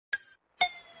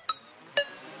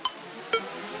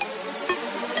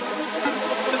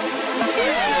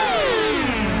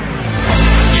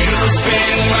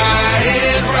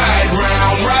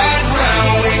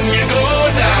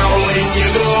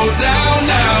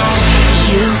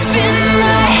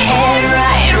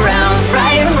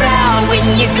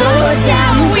go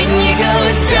down, when you go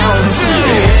down.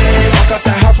 Walk out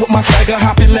the house with my swagger,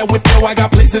 hop in that whip, yo, I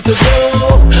got places to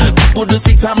go. People to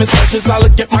see, time is precious, I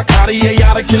look at my Cartier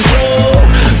out of control.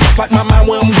 Just like my mind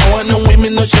where I'm going, the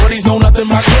women, the shorties know nothing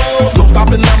but clothes. No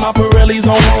stopping at my Pirelli's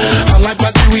on. Unlike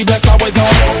my jewelry, that's always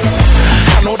on.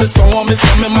 I know the storm is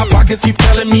coming, my pockets keep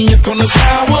telling me it's gonna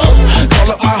shower.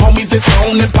 Call up my homies, it's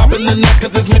on and popping the neck,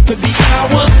 cause it's meant to be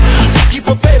ours. We keep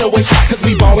a fadeaway shot, cause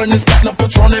we ballin' this platinum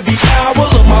Patron every hour.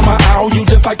 Look mama, ow, you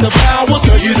just like the flowers.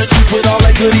 Girl, you the truth with all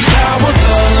that goody powers.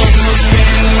 You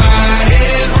spin my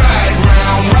head right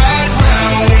round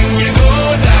when you go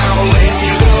down, when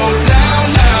you go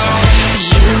down, down.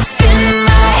 You spin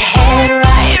my head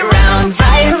right round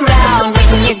when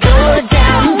you go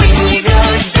down, when you go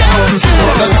down.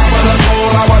 From the top of the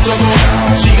pole, I watch her go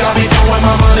down. She got me throwing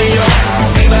my money up.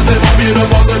 Ain't nothing more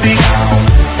beautiful to be found.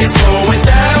 It's going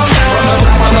down, down. From the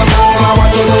top of the pole, I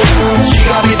watch her go down. She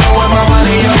got me throwing my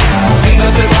money up. Ain't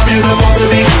nothing more beautiful to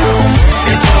be found.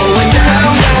 It's going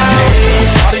down, down.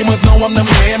 Shawty must know I'm the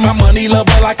man. My money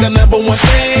lover like a #1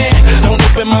 fan. Don't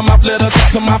open my mouth, let her talk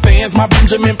to my fans. My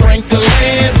Benjamin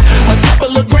Franklin's. A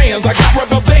couple of grands, I got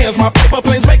rubber bands. My paper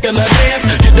planes making a dance.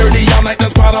 Get dirty all night,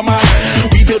 that's part of my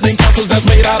rebuilding castles that's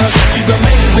made out of. She's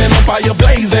amazing, on fire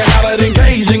blazing, hotter than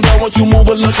Cajun. Girl, won't you move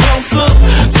a little closer?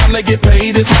 Time to get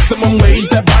paid, it's maximum wage.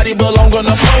 That body belong on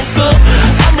a poster.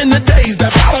 I'm in the days,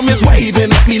 that bottom is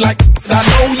waving at me like I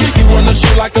know you. You run the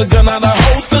show like a gun on a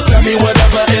holster. Tell me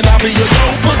whatever and I'll be your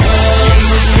chauffeur.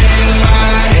 You spin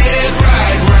my head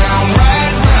right round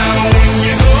when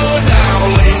you go down,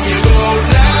 when you go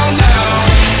down, down.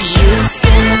 You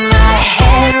spin my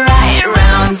head right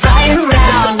round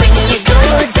when you go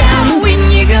down, when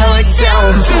you go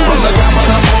down. From the top of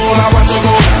the pole, I watch her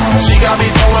go down. She got me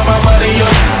throwing my money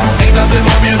up. Ain't nothing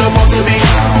more beautiful to be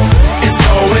found. It's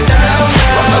going down,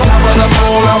 down. From the top of the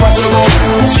pole, I watch her go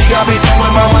down. She got me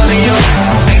throwing my money up.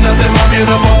 Ain't nothing more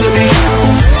beautiful to be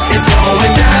found. It's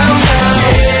going down, down.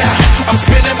 Yeah, I'm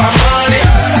spending my money.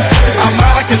 I'm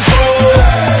out of control.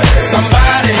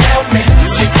 Somebody help me.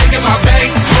 She taking my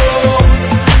bankroll,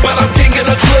 but I'm king of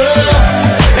the club,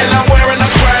 and I'm wearing a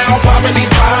crown, popping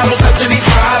these bottles, touching these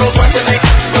bottles, watching they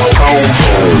go home.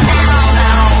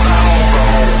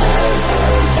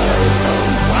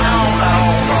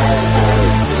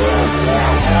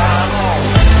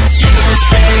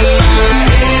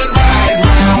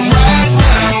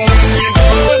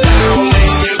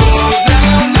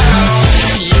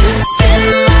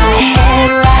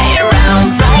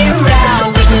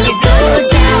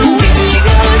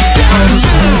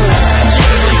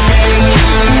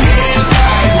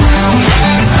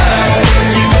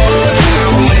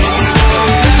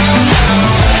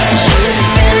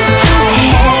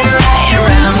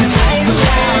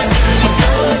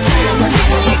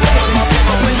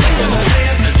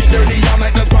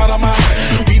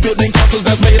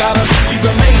 She's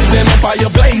amazing, on fire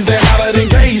blazing, hotter than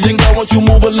Cajun. Girl, won't you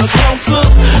move a little closer?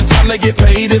 Time to get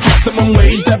paid, it's maximum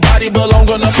wage. That body belong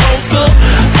on a poster.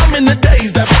 I'm in the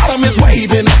days, that bottom is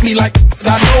waving at me like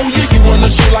I know you. You run the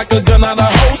show like a gun on a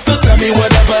holster. Tell me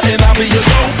whatever